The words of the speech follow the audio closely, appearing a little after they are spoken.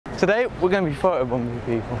Today we're going to be photobombing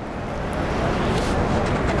people.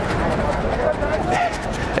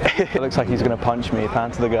 It looks like he's going to punch me.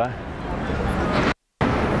 Pan to the guy.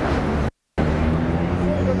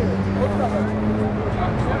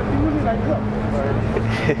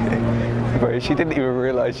 Bro, she didn't even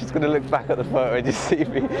realise she's going to look back at the photo and just see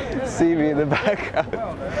me in the background.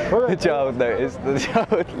 The child noticed, the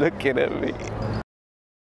child looking at me.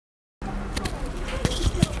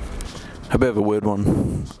 A bit of a weird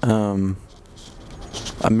one. I'm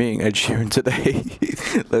meeting Ed Sheeran today.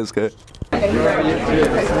 Let's go.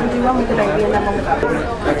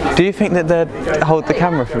 Do you think that they'd hold the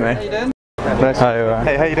camera for me? Nice. Hi, alright.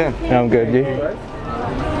 Hey, how you doing? Yeah, I'm good, you?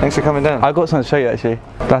 Thanks for coming down. I got something to show you actually.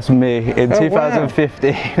 That's me in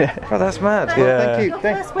 2015. Wow. Oh, that's mad. Yeah. Well, thank you.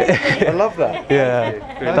 Thanks. I love that.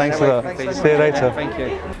 Yeah. Thanks a lot. See you later. Thank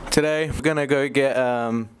you. Today we're gonna go get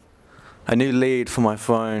a new lead for my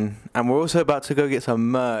phone, and we're also about to go get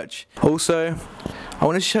some merch. Also, I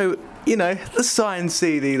want to show, you know, the signed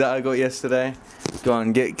CD that I got yesterday. Go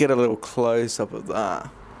on, get a little close up of that.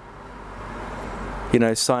 You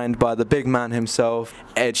know, signed by the big man himself,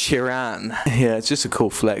 Ed Sheeran. Yeah, it's just a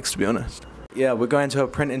cool flex, to be honest. Yeah, we're going to a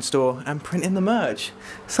printing store and printing the merch.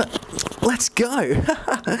 So, let's go.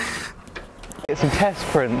 Get some test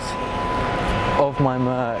prints of my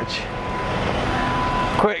merch.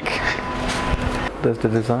 Quick. There's the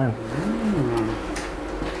design.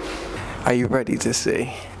 Are you ready to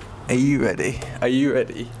see? Are you ready? Are you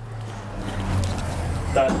ready?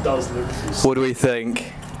 That does look sick. What do we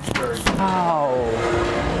think? Wow!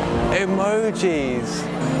 Emojis!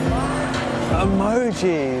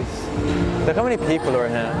 Emojis! Look how many people are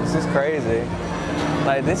in here. This is crazy.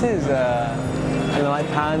 Like, this is, and then I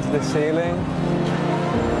pan to the ceiling.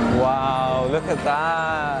 Wow, look at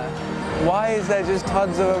that. Why is there just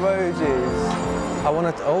tons of emojis? I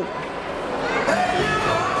want to, oh.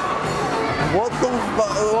 What the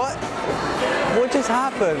fuck, what? What just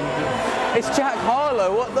happened? It's Jack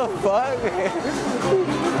Harlow, what the fuck?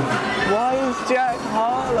 Why is Jack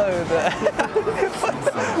Harlow there?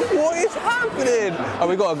 What is happening? Oh,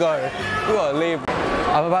 we gotta go. We gotta leave.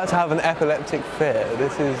 I'm about to have an epileptic fit.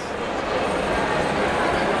 This is...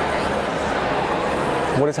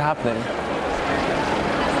 What is happening?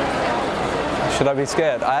 Should I be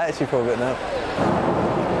scared? I actually feel a bit nervous.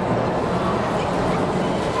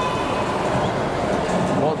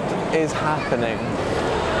 What is happening?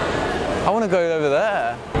 I want to go over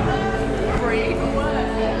there.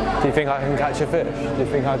 Do you think I can catch a fish? Do you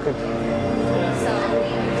think I could?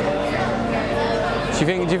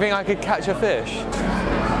 Do you think I could catch a fish?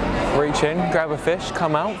 Reach in, grab a fish,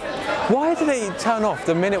 come out. Why do they turn off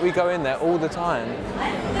the minute we go in there all the time?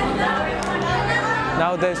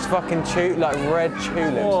 Now there's fucking like red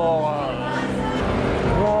tulips.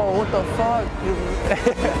 Whoa, what the fuck?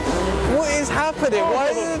 What is happening?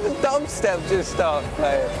 Why did the dubstep just start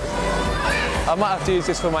playing? I might have to use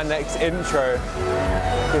this for my next intro.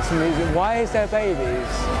 This music. Why is there babies?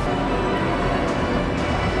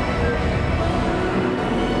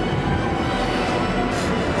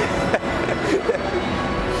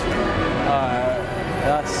 Alright,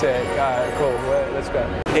 that's sick. Alright, cool. Let's go.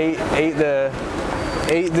 Eat the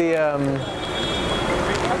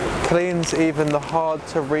cleans even the hard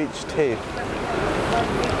to reach teeth.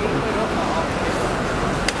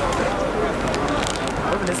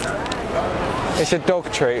 It's a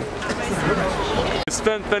dog treat. You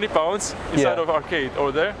spend 20 pounds inside of arcade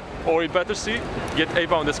over there, or you better see, get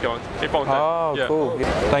 £8 discount. £8. Oh, yeah. Cool.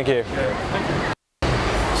 Thank you. Yeah, thank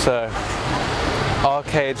you. So,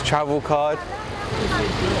 arcade travel card.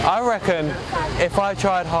 I reckon if I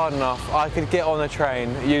tried hard enough, I could get on a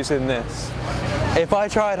train using this. If I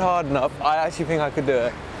tried hard enough, I actually think I could do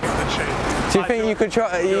it. Do you think you could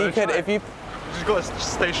try? You could if you. Just got a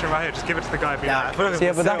station right here. Just give it to the guy. Yeah,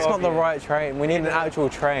 but that's not the right train. We need an actual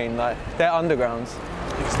train. Like they're undergrounds.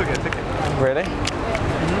 You can still get a ticket. Really?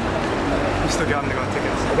 You still get underground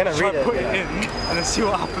tickets. I'm gonna read it. Put it in and then see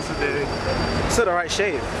what happens with it. It's not the right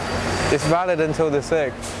shape. It's valid until the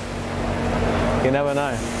 6th. You never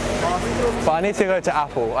know. But I need to go to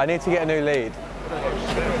Apple. I need to get a new lead.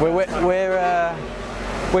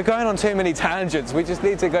 We're going on too many tangents. We just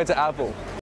need to go to Apple.